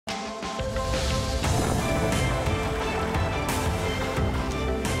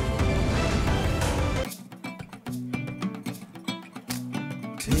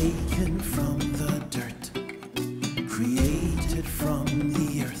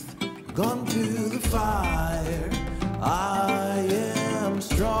gone to the fire. I am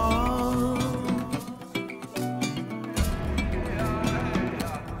strong.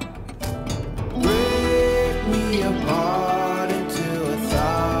 Break me apart into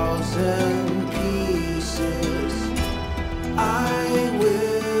 1,000 pieces. I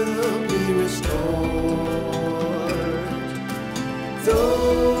will be restored.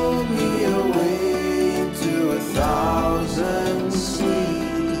 Throw me away into 1,000 seas.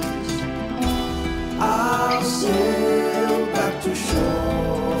 I'll sail back to shore.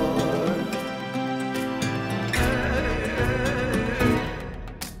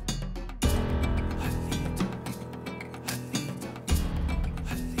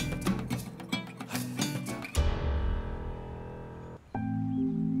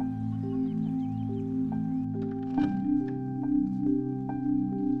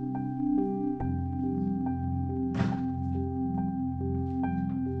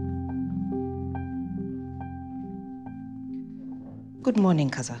 Good morning,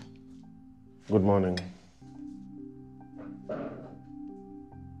 Kaza. Good morning.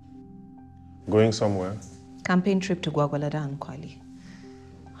 Going somewhere? Campaign trip to Gwagwalada and Kwali.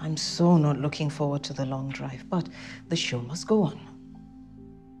 I'm so not looking forward to the long drive, but the show must go on.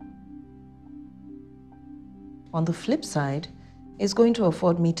 On the flip side, it's going to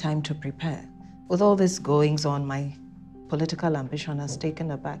afford me time to prepare. With all this goings on, my political ambition has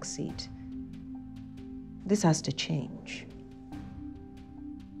taken a back seat. This has to change.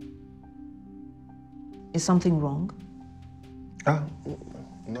 Is something wrong?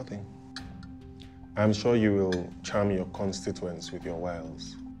 Nothing. I'm sure you will charm your constituents with your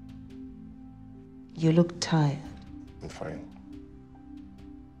wiles. You look tired. I'm fine.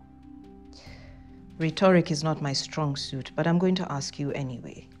 Rhetoric is not my strong suit, but I'm going to ask you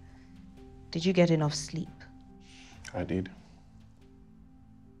anyway. Did you get enough sleep? I did.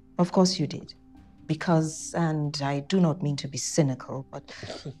 Of course you did. Because, and I do not mean to be cynical, but...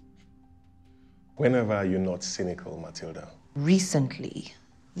 Whenever are you not cynical, Matilda? Recently,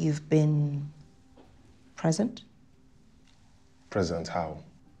 you've been present? Present how?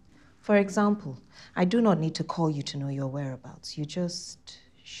 For example, I do not need to call you to know your whereabouts. You just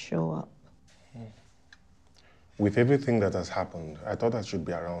show up. With everything that has happened, I thought I should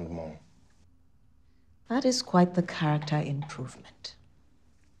be around more. That is quite the character improvement.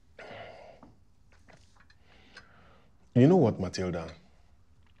 You know what, Matilda?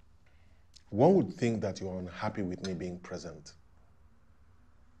 One would think that you're unhappy with me being present.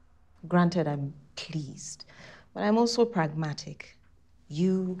 Granted, I'm pleased, but I'm also pragmatic.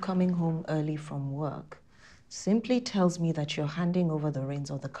 You coming home early from work simply tells me that you're handing over the reins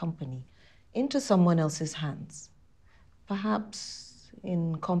of the company into someone else's hands. Perhaps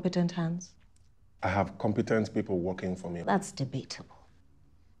in competent hands? I have competent people working for me. That's debatable.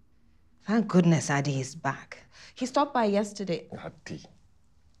 Thank goodness Adi is back. He stopped by yesterday. Adi.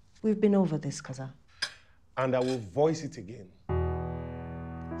 We've been over this, Kaza. And I will voice it again.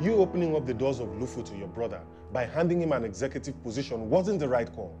 You opening up the doors of Lufu to your brother by handing him an executive position wasn't the right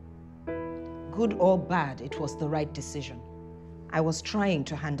call. Good or bad, it was the right decision. I was trying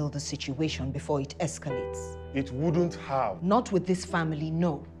to handle the situation before it escalates. It wouldn't have. Not with this family,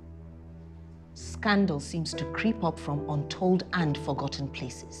 no. Scandal seems to creep up from untold and forgotten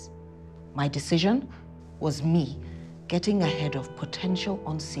places. My decision was me getting ahead of potential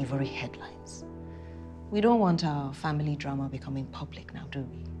unsavory headlines. We don't want our family drama becoming public now, do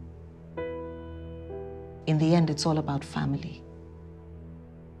we? In the end, it's all about family,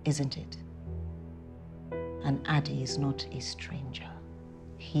 isn't it? And Adi is not a stranger.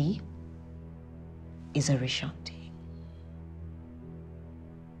 He is a Rishanti.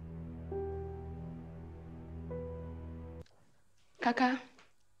 Kaka,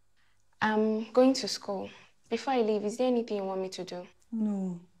 I'm going to school. Before I leave, is there anything you want me to do?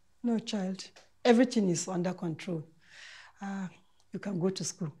 No, child. Everything is under control. You can go to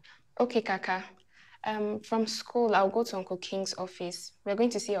school. Okay, Kaka. From school, I'll go to Uncle King's office. We're going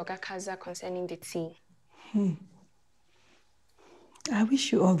to see Oga Kaza concerning the tea. I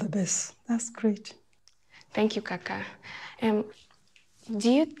wish you all the best. That's great. Thank you, Kaka.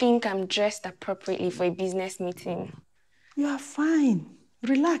 Do you think I'm dressed appropriately for a business meeting? You are fine.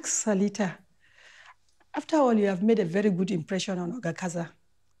 Relax, Halita. After all, you have made a very good impression on Oga Kaza.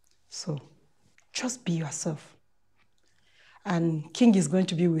 So, just be yourself. And King is going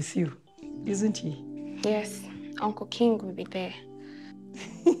to be with you, isn't he? Yes, Uncle King will be there.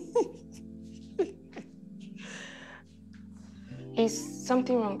 Is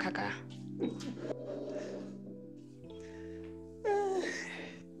something wrong, Kaka?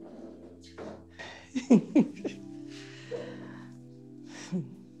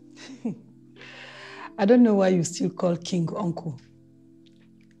 I don't know why you still call King uncle.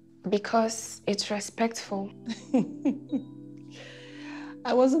 Because it's respectful.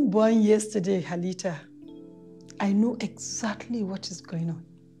 I wasn't born yesterday, Halita. I know exactly what is going on.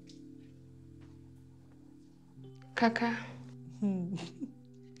 Kaka.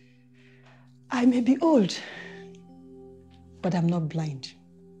 I may be old, but I'm not blind.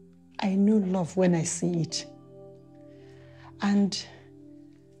 I know love when I see it. And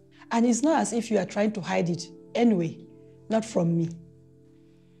it's not as if you are trying to hide it. Anyway, not from me.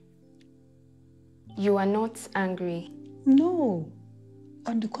 You are not angry? No.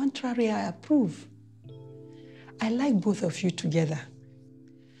 On the contrary, I approve. I like both of you together.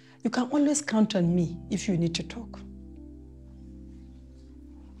 You can always count on me if you need to talk.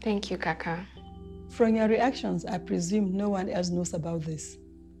 Thank you, Kaka. From your reactions, I presume no one else knows about this.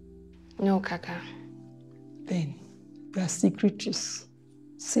 No, Kaka. Then your secret is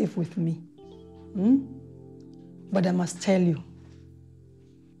safe with me. But I must tell you,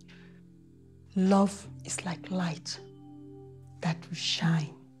 love is like light that will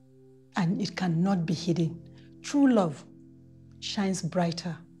shine, and it cannot be hidden. True love shines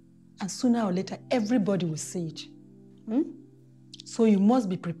brighter, and sooner or later, everybody will see it. So you must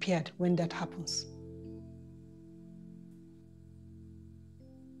be prepared when that happens.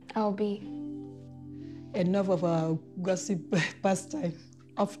 I'll be. Enough of our gossip pastime.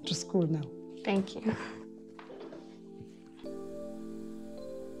 Off to school now. Thank you.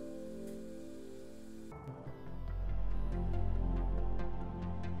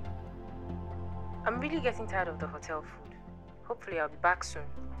 I'm really getting tired of the hotel food. Hopefully I'll be back soon.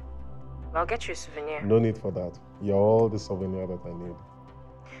 But I'll get you a souvenir. No need for that. You're all the souvenir that I need.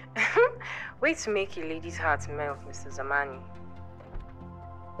 Wait to make a lady's heart melt, Mr. Zamani.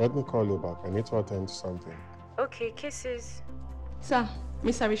 Let me call you back. I need to attend to something. Okay, kisses. Sir,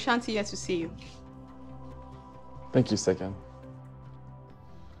 Miss Arishanti here to see you. Thank you, second.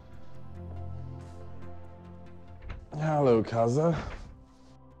 Hello, Kaza.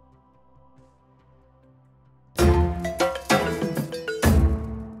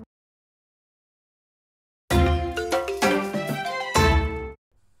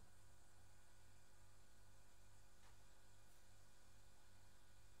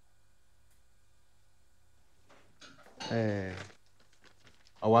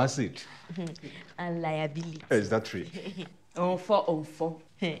 Our asset. And liability. Is that true? On four.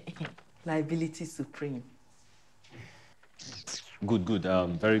 Liability supreme. Good, good.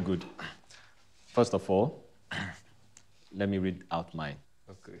 Very good. First of all, let me read out mine.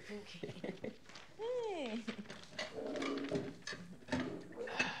 Okay.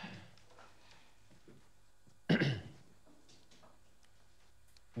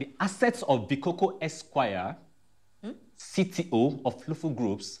 The assets of Bikoko Esquire, CTO of Lufu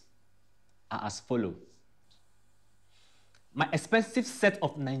Groups, are as follow. My expensive set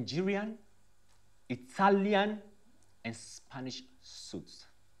of Nigerian, Italian, and Spanish suits.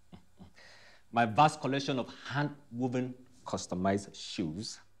 My vast collection of hand-woven customized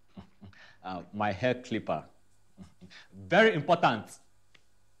shoes. My hair clipper. Very important.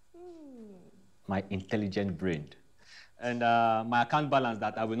 My intelligent brain. And my account balance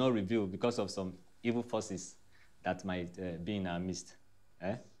that I will not reveal because of some evil forces that might be in our midst.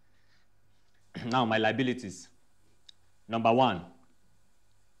 Now, my liabilities. Number one,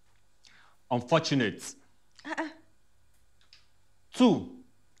 unfortunate. Two,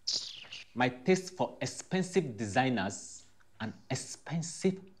 my taste for expensive designers and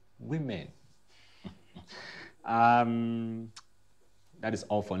expensive women. That is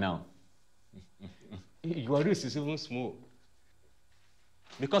all for now. Your risk is even small.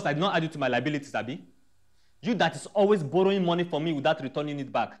 Because I did not add you to my liabilities, Abi. You that is always borrowing money from me without returning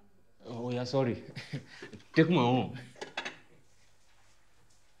it back. Oh, yeah, sorry. Take my own.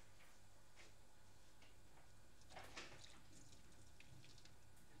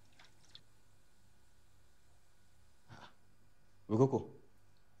 Wekoko,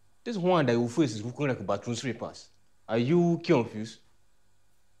 this one that your face is looking like a bathroom slippers. Are you confused?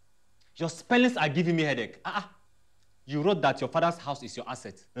 Your spellings are giving me headache. You wrote that your father's house is your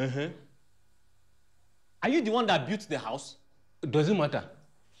asset. Are you the one that built the house? It doesn't matter.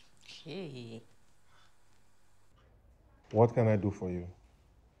 Hey. What can I do for you?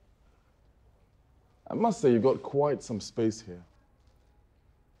 I must say you got quite some space here.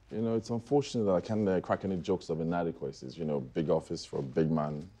 You know, it's unfortunate that I can't crack any jokes of inadequacies. You know, big office for a big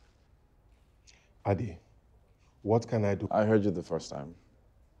man. Adi, what can I do? I heard you the first time.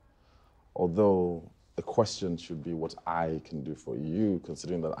 Although the question should be what I can do for you,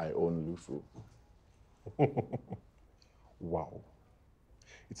 considering that I own Lufu. Wow.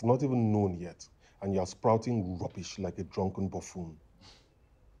 It's not even known yet, and you're sprouting rubbish like a drunken buffoon.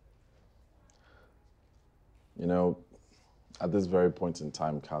 You know, at this very point in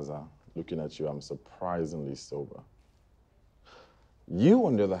time, Kaza, looking at you, I'm surprisingly sober. You,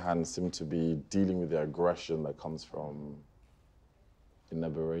 on the other hand, seem to be dealing with the aggression that comes from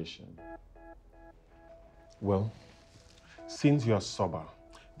inebriation. Well, since you're sober,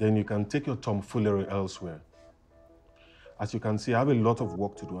 then you can take your tomfoolery elsewhere. As you can see, I have a lot of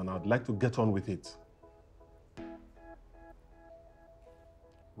work to do, and I'd like to get on with it.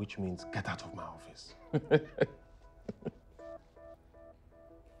 Which means get out of my office.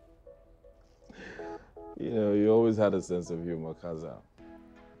 You know, you always had a sense of humor, Kaza.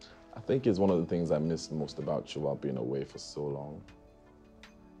 I think it's one of the things I miss most about you while being away for so long.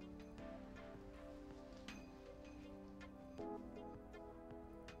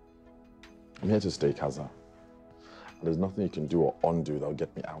 I'm here to stay, Kaza. There's nothing you can do or undo that'll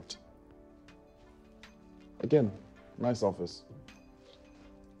get me out. Again, nice office.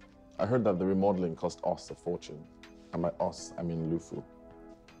 I heard that the remodeling cost us a fortune. And by us, I mean Lufu.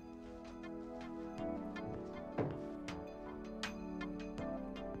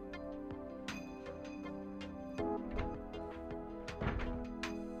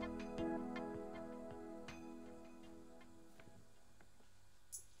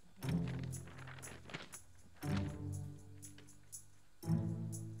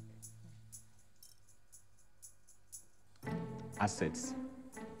 Assets.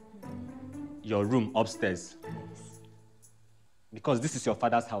 Your room upstairs. Because this is your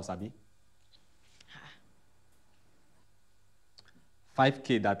father's house, Abi.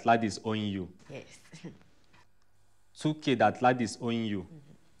 5K that lad is owing you. Yes. 2K that lad is owing you.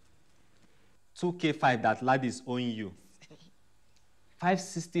 2K5 that lad is owing you.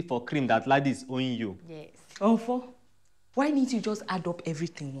 560 for cream that lad is owing you. Yes. Onfo, why need you just add up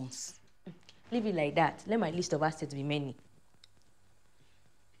everything once? Leave it like that. Let my list of assets be many.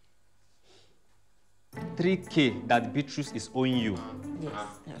 3K that Beatrice is owing you. Yes.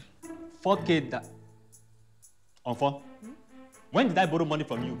 4K that... Onfo, when did I borrow money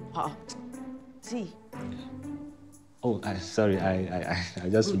from you? See. Oh, sorry, I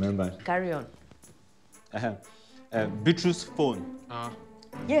just remembered. Carry on. Beatrice's phone.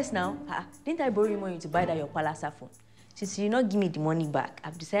 Yes, now. Didn't I borrow you money to buy that your Palasa phone? Since you not give me the money back,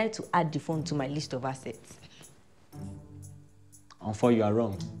 I've decided to add the phone to my list of assets. Onfo, you are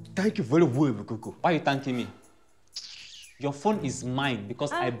wrong. Thank you very well, Koko. Why are you thanking me? Your phone is mine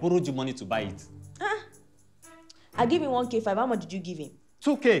because I borrowed you money to buy it. I gave him 1K5. How much did you give him?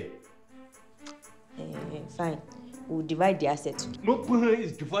 2K. Fine. We'll divide the assets. No,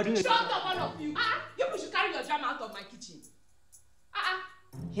 is dividing it. Shut up, all of you. You should carry your jam out of my kitchen.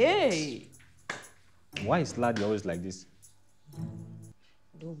 Hey. Why is Ladi always like this?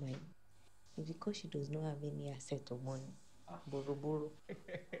 Don't mind. It's because she does not have any asset or money. Boro.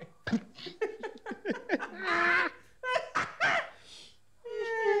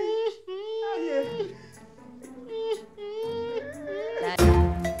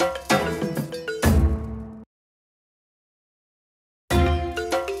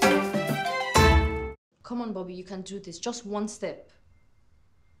 Come on, Bobby, you can do this. Just one step.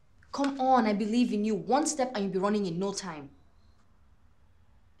 Come on, I believe in you. One step and you'll be running in no time.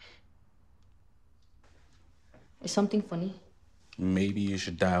 Is something funny? Maybe you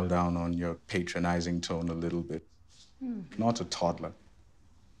should dial down on your patronizing tone a little bit. Not a toddler.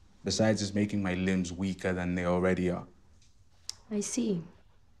 Besides, it's making my limbs weaker than they already are. I see.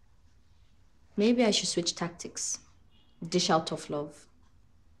 Maybe I should switch tactics. Dish out tough love.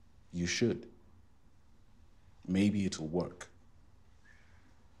 You should. Maybe it'll work.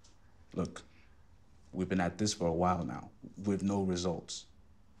 Look, we've been at this for a while now, with no results.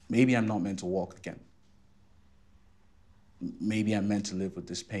 Maybe I'm not meant to walk again. Maybe I'm meant to live with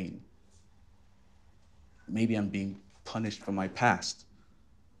this pain. Maybe I'm being punished for my past.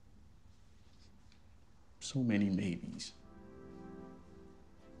 So many maybes.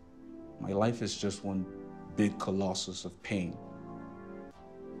 My life is just one big colossus of pain.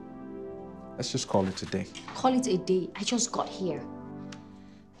 Let's just call it a day. Call it a day. I just got here.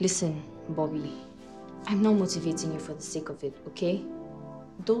 Listen, Bobby, I'm not motivating you for the sake of it, okay?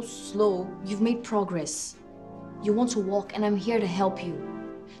 Though slow, you've made progress. You want to walk, and I'm here to help you.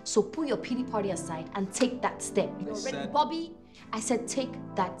 So put your pity party aside and take that step. You're ready, Bobby? I said take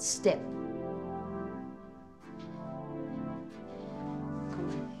that step.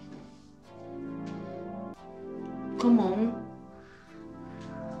 Come on.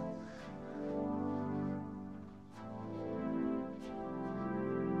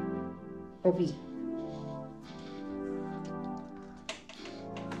 Bobby.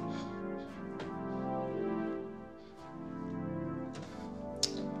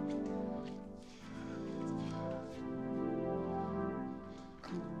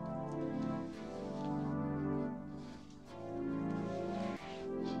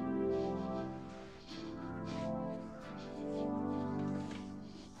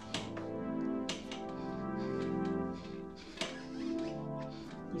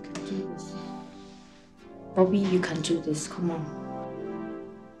 Bobby, you can do this. Come on.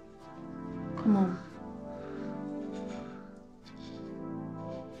 Come on.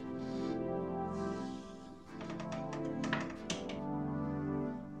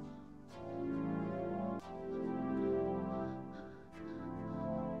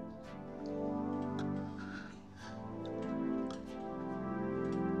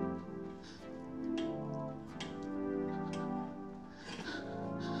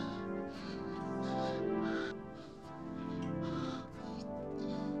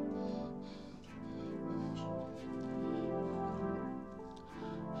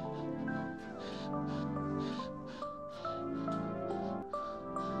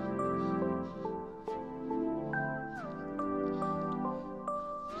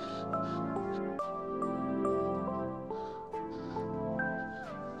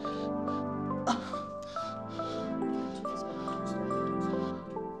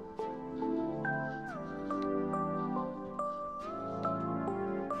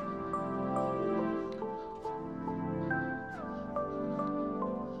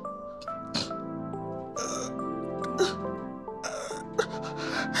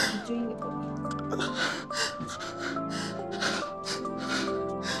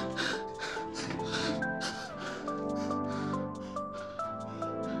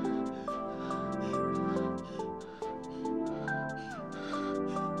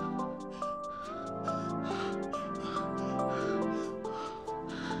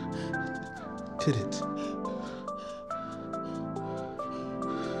 Did it.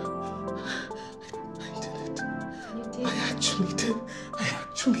 I did it. You did. I actually did. I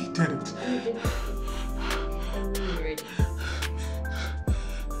actually did it. You did. I'm really ready.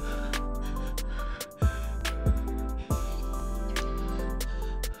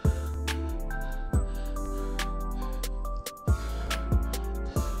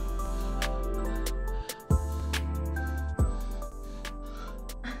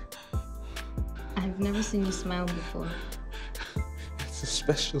 I've never seen you smile before. It's a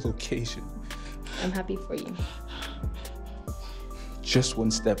special occasion. I'm happy for you. Just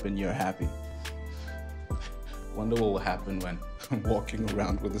one step and you're happy. Wonder what will happen when I'm walking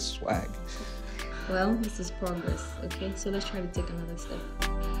around with a swag. Well, this is progress, okay? So let's try to take another step.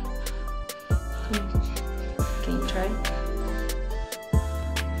 Come on. Can you try?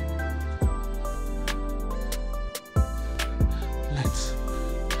 Let's.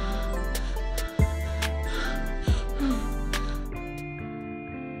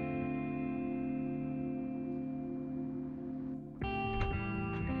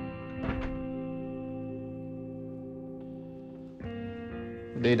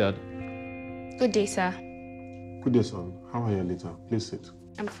 Good day, Dad. Good day, sir. Good day, son. How are you, Halita? Please sit.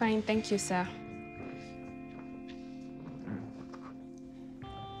 I'm fine, thank you, sir.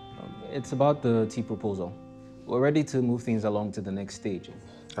 It's about the tea proposal. We're ready to move things along to the next stage.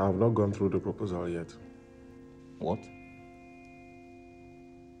 I have not gone through the proposal yet. What?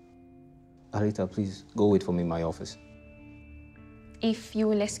 Halita, please go wait for me in my office. If you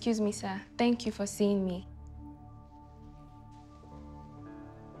will excuse me, sir. Thank you for seeing me.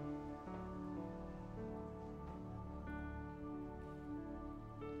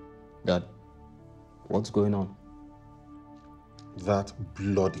 Dad, what's going on? That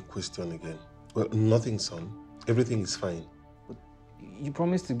bloody question again. Well, nothing, son. Everything is fine. But you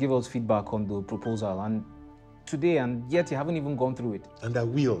promised to give us feedback on the proposal, and today, and yet you haven't even gone through it. And I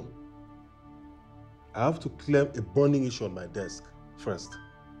will. I have to clear a burning issue on my desk first.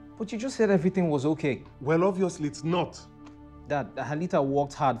 But you just said everything was okay. Well, obviously it's not. Dad, Halita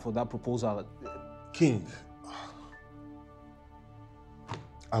worked hard for that proposal. King,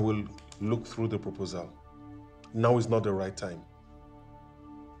 I will look through the proposal. Now is not the right time.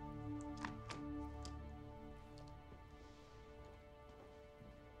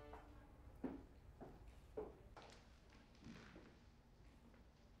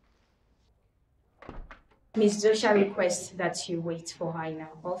 Ms. Joshua requests that you wait for her in our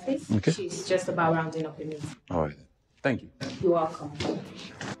office. Okay. She's just about rounding up a meeting. All right. Thank you. You're welcome.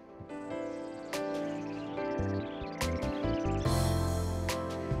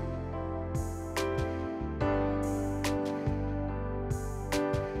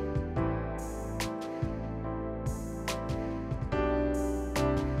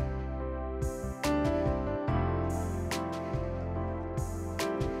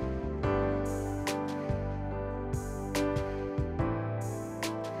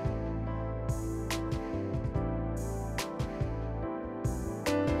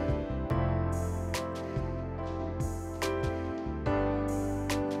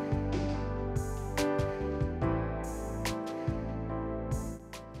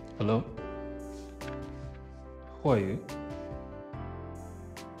 Who are you?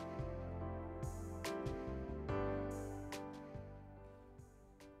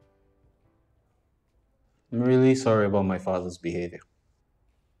 I'm really sorry about my father's behavior.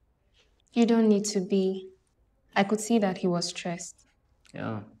 You don't need to be. I could see that he was stressed.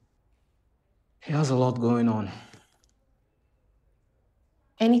 Yeah. He has a lot going on.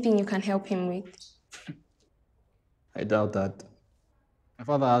 Anything you can help him with? I doubt that. My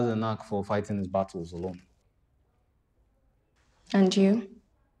father has a knack for fighting his battles alone. And you?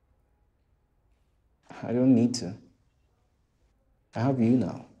 I don't need to. I have you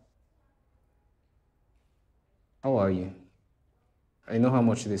now. How are you? I know how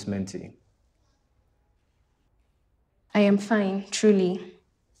much this meant to you. I am fine, truly.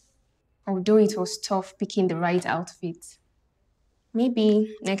 Although it was tough picking the right outfit.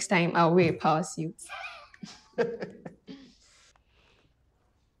 Maybe next time I'll wear a power suit.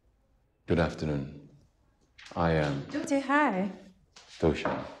 Good afternoon. I am Don't say hi.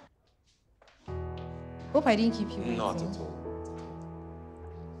 Tosha. Hope I didn't keep you waiting. Not at all.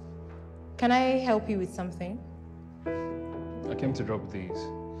 Can I help you with something? I came to drop these.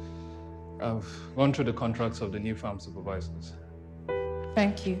 I've gone through the contracts of the new farm supervisors.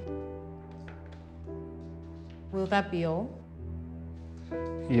 Thank you. Will that be all?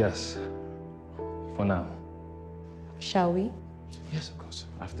 Yes, for now. Shall we? Yes, of course.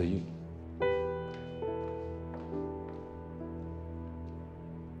 After you.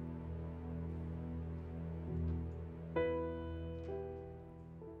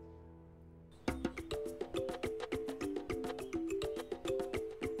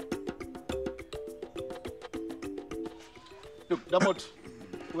 Look, Damot,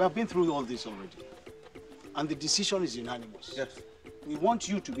 we have been through all this already. And the decision is unanimous. Yes. We want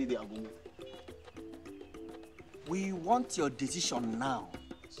you to be the Agoawuike. We want your decision now.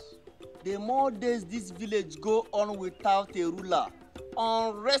 The more days this village go on without a ruler,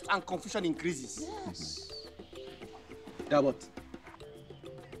 unrest and confusion increases. Yes. Damot,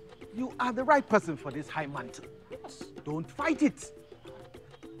 you are the right person for this high mantle. Yes. Don't fight it.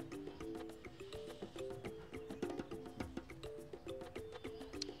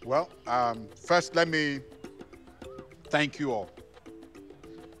 Well, first let me thank you all.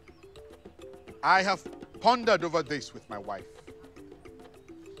 I have pondered over this with my wife.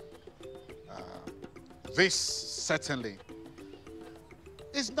 This certainly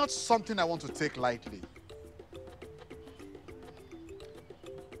is not something I want to take lightly.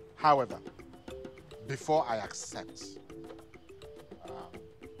 However, before I accept,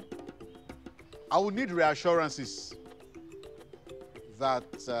 I will need reassurances that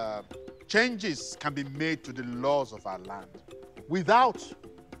changes can be made to the laws of our land without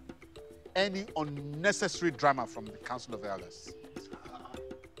any unnecessary drama from the Council of Elders.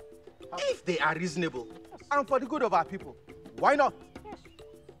 If they are reasonable and for the good of our people, why not?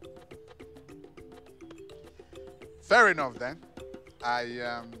 Fair enough then.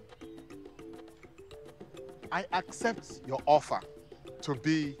 I accept your offer to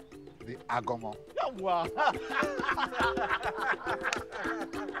be the Agomo.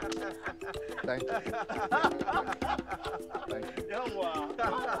 Thank you. Thank you.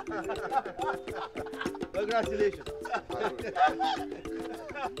 Congratulations.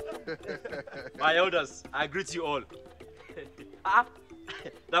 My elders, I greet you all.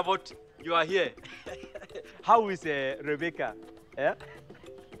 Davot, you are here. How is Rebecca? Yeah?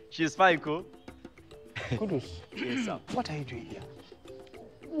 She's fine, cool? Kudus. Yes, sir. What are you doing here?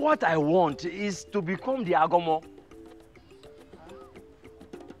 What I want is to become the Agomo.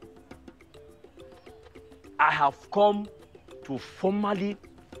 I have come to formally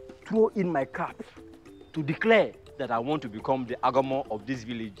throw in my cap to declare that I want to become the Agomo of this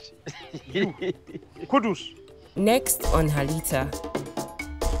village. Kudus. Next on Halita.